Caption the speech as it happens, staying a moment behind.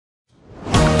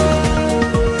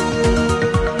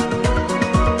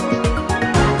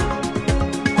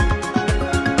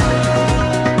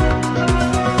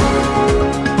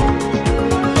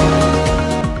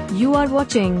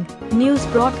watching news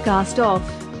broadcast of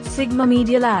Sigma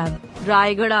Media Lab,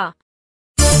 Rayagada.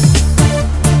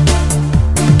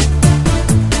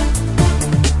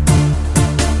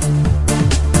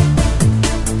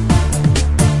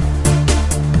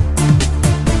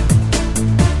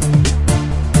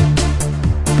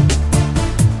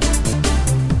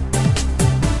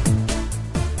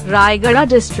 Rayagada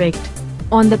District.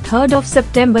 On the 3rd of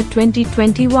September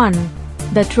 2021,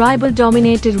 the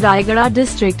tribal-dominated Rayagada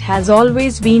District has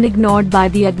always been ignored by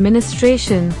the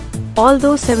administration.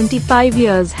 Although 75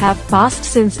 years have passed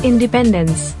since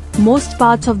independence, most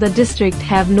parts of the district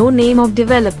have no name of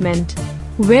development.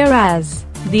 Whereas,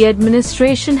 the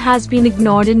administration has been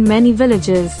ignored in many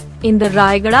villages, in the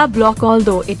Rayagada block,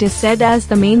 although it is said as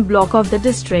the main block of the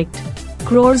district.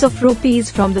 Crores of rupees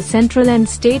from the central and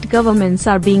state governments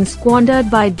are being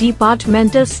squandered by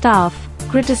departmental staff,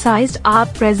 criticized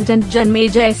AAP President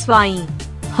Janmejay Swain.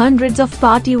 Hundreds of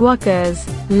party workers,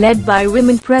 led by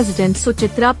women President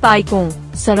Suchitra Paik,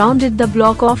 surrounded the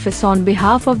block office on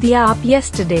behalf of the AAP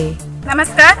yesterday.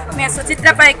 नमस्कार, मैं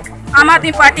सुचित्रा पाइक आम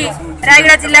आदमी party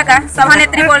Raigarh जिला का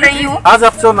सभानेत्री बोल रही हूँ। आज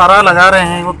आप जो नारा लगा रहे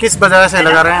हैं वो किस वजह से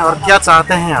लगा रहे हैं और क्या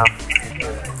चाहते हैं आप?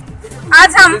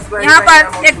 आज हम यहाँ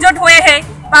पर एकजुट हुए हैं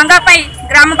पंगाबाई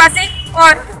ग्रामवासी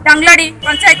और डांगलोडी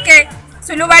पंचायत के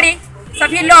सुलुवाड़ी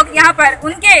सभी लोग यहाँ पर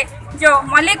उनके जो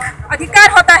मौलिक अधिकार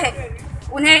होता है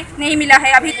उन्हें नहीं मिला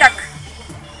है अभी तक।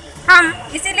 हम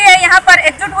इसीलिए यहाँ पर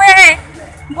एकजुट हुए हैं।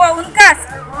 वो उनका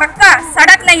पक्का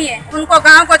सड़क नहीं है, उनको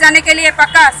गांव को जाने के लिए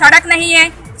पक्का सड़क नहीं है,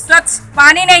 स्वच्छ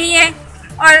पानी नहीं है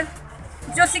और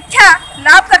जो शिक्षा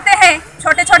लाभ करते हैं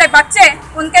छोटे छोटे बच्चे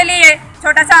उनके लिए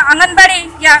छोटा सा आंगनबाड़ी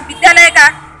या विद्यालय का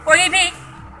कोई भी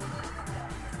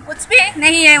कुछ भी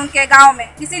नहीं है उनके गांव में।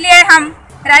 इसीलिए हम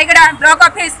रायगढ़ ब्लॉक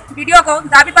ऑफिस वीडियो को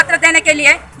दाबी पत्र देने के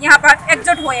लिए यहाँ पर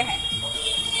एकजुट हुए हैं।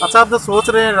 अच्छा, आप जो सोच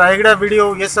रहे हैं रायगढ़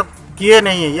वीडियो ये सब किए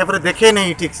नहीं है या फिर देखे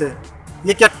नहीं ठीक से,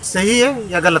 ये क्या सही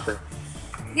है या गलत है?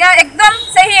 यह एकदम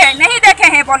सही है, नहीं देखे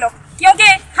हैं वो लोग, क्योंकि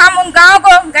हम उन गाँव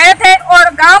को गए थे और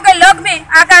गाँव के लोग भी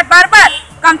आकर बार बार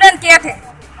कंप्लेन किए थे।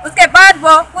 उसके बाद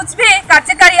वो कुछ भी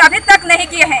कार्यकारी अभी तक नहीं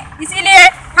किए हैं। इसीलिए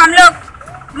हम लोग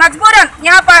मजबूरन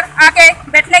यहाँ पर आके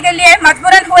बैठने के लिए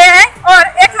मजबूरन हुए हैं और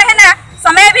 1 महीना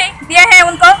समय भी दिए हैं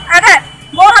उनको। अगर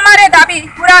वो हमारे दाबी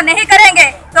पूरा नहीं करेंगे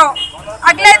तो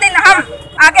अगले दिन हम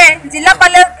आगे जिला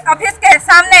ऑफिस के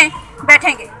सामने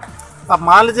बैठेंगे। अब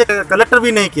मान लीजिए कलेक्टर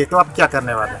भी नहीं किए तो आप क्या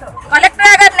करने वाले हैं?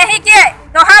 कलेक्टर अगर नहीं किए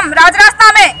तो हम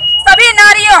राजरास्ता में सभी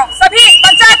नारियों, सभी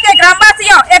पंचायत के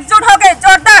ग्रामवासियों एकजुट होकर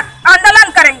जोरदार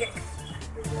आंदोलन करेंगे।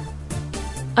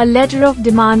 A letter of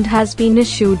demand has been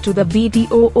issued to the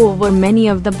BDO over many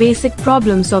of the basic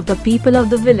problems of the people of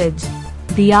the village.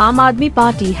 The Aam Admi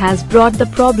Party has brought the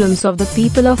problems of the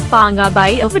people of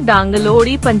Pangabai of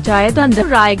Danglodi Panchayat under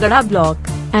Rayagada block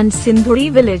and Sindhudi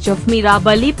village of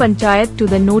Mirabali Panchayat to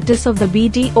the notice of the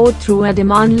BDO through a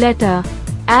demand letter.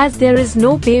 As there is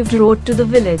no paved road to the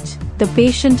village, the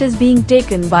patient is being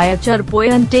taken by a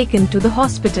charpoy and taken to the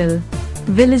hospital.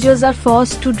 Villagers are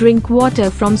forced to drink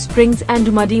water from springs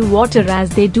and muddy water as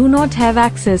they do not have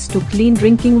access to clean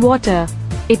drinking water.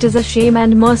 It is a shame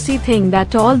and mercy thing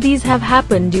that all these have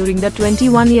happened during the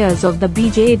 21 years of the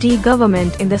BJD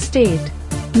government in the state.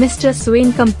 Mr.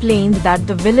 Swain complained that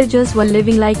the villagers were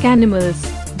living like animals,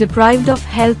 deprived of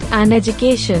health and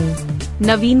education.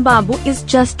 Naveen Babu is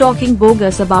just talking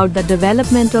bogus about the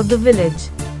development of the village.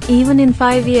 Even in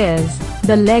 5 years,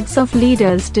 the legs of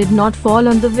leaders did not fall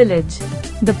on the village.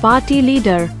 The party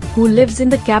leader, who lives in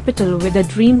the capital with a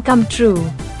dream come true,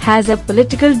 has a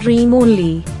political dream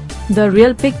only. The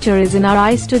real picture is in our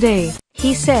eyes today, he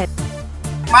said.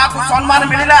 माँ को सम्मान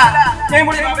मिला, कई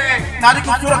बड़ी नारी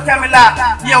को सुरक्षा मिला,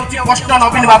 ये होती है कष्ट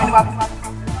नवीन बाबू,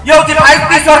 ये होती है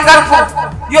आईटी सरकार को,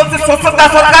 ये होती है स्वच्छता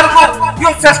सरकार को, ये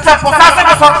होती है श्रेष्ठ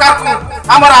प्रशासन सरकार को,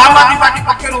 हमारा आम आदमी पार्टी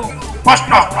पक्षों कष्ट।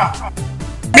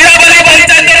 मिराबाली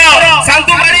पंचायत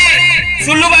संतुबाड़ी,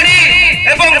 सुल्लुबाड़ी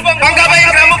एवं पंगाबाई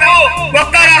ग्राम को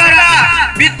पक्का रास्ता,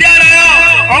 विद्यालय,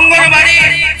 अंगनबाड़ी,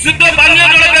 शुद्ध पानीय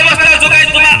जल व्यवस्था जोगाई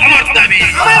तुम्हें अमर दाबी,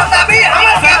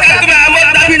 सरकार तुम्हें अमर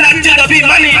दाबी नाच्य दाबी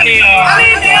मानी नियो,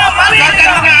 सरकार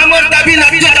तुम्हें अमर दाबी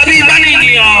नाच्य दाबी मानी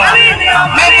नियो,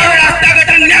 नौकर रास्ता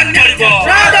गठन न्याय करिबो,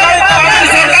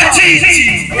 सरकार चीची,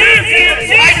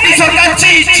 आईटी सरकार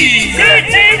चीची,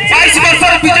 22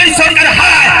 वर्षर विजयी सरकार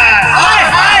हाय,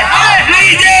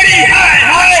 BJD hi,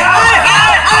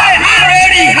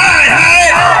 BJD hi,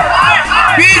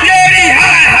 BJD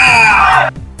hi.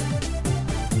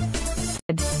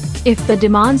 If the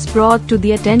demands brought to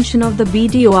the attention of the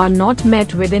BDO are not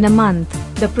met within a month,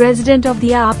 The president of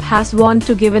the AAP has warned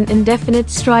to give an indefinite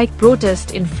strike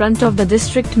protest in front of the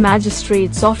district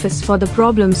magistrate's office for the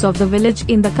problems of the village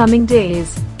in the coming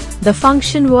days. The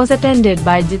function was attended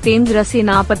by Jitendra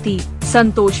Senapati,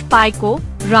 Santosh Paik,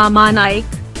 Rama Nayak,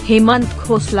 Hemant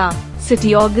Khosla,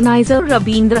 city organizer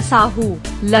Rabindra Sahu,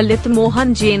 Lalit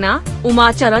Mohan Jena,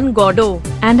 Charan Gouda,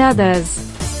 and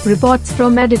others. Reports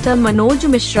from editor Manoj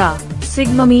Mishra,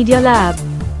 Sigma Media Lab.